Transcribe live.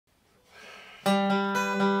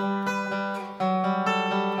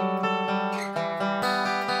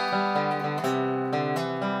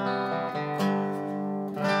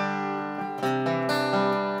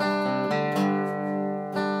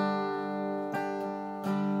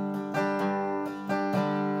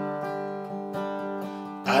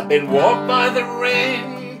I've been walked by the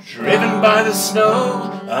rain, driven by the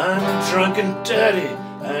snow. I'm drunk and dirty,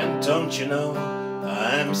 and don't you know,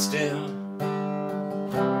 I'm still,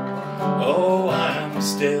 oh, I'm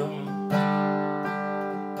still.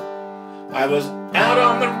 I was out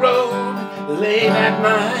on the road late at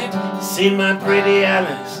night, seen my pretty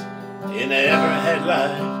Alice in every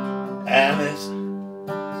headlight. Alice,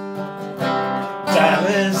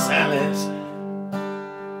 Alice, Alice.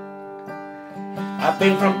 I've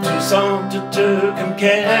been from Tucson to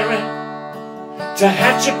Tucumcari, to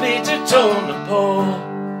Hatchapee to Tonopah.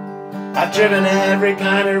 I've driven every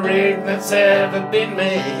kind of rig that's ever been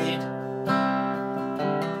made.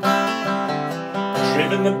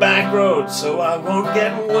 Driven the back road so I won't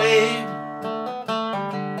get weighed.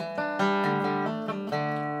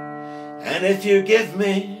 And if you give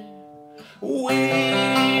me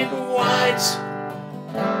weed, whites,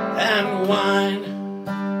 and wine,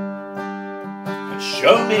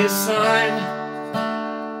 show me a sign,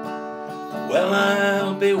 well,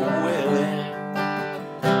 I'll be willing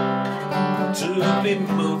to be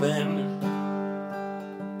moving.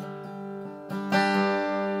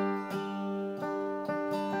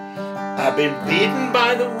 I've been beaten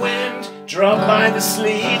by the wind, dropped by the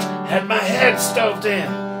sleet, had my head stove in,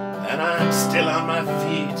 and I'm still on my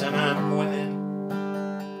feet, and I'm willing.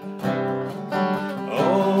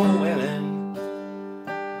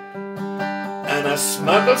 And I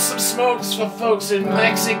smuggled some smokes for folks in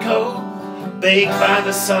Mexico, baked by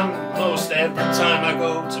the sun most every time I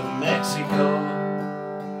go to Mexico.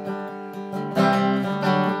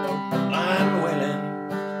 I'm willing.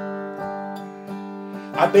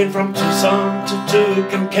 I've been from Tucson to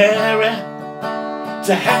Tucumcari,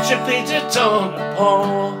 to Hatchapee to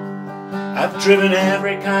Tonopah. I've driven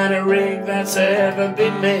every kind of rig that's ever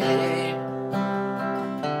been made.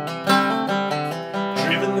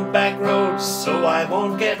 Back roads so I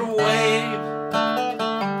won't get weighed.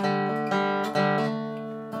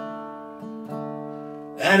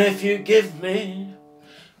 And if you give me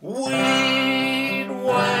weed,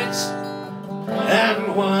 whites,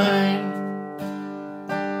 and wine,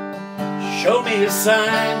 show me a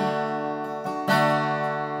sign,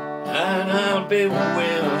 and I'll be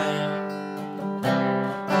willing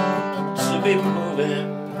to be moving.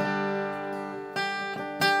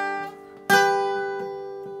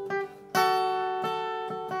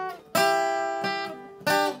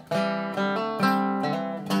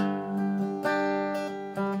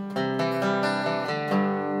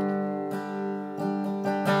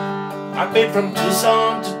 I've been from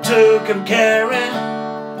Tucson to Tucumcari,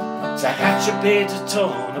 to Hatchapee to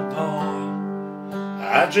Tonopah.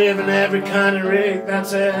 I've driven every kind of rig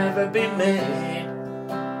that's ever been made.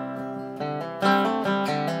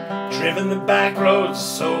 Driven the back roads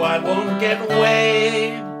so I won't get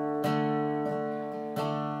weighed.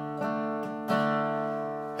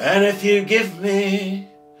 And if you give me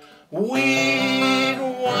weed,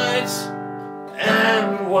 whites,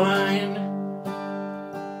 and wine,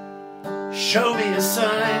 show me a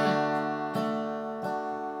sign,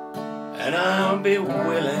 and I'll be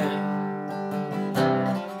willing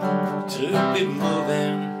to be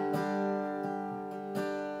moving.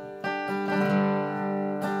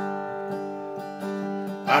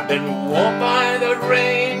 I've been walked by the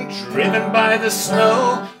rain, driven by the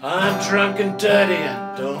snow. I'm drunk and dirty,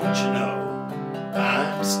 and don't you know,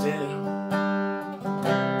 I'm still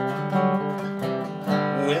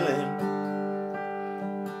willing.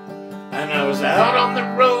 And I was out on the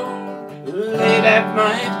road late at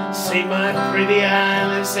night, see my pretty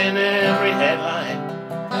Alice in every headline.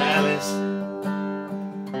 Alice,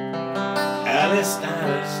 Alice,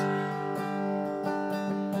 Alice.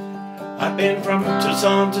 I've been from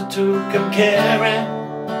Tucson to Tucumcari,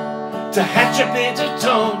 to Hatchapee to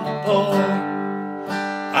Tonopah.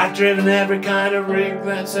 I've driven every kind of rig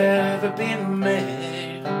that's ever been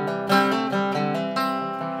made.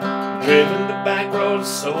 Driven the back roads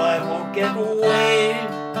so I won't get weighed.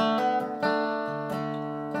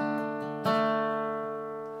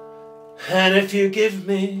 And if you give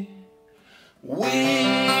me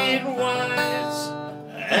weed, whites,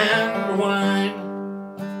 and wine,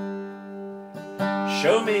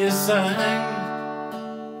 show me a sign,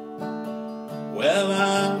 well,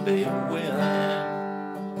 I'll be willing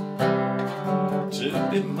to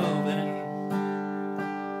be moved.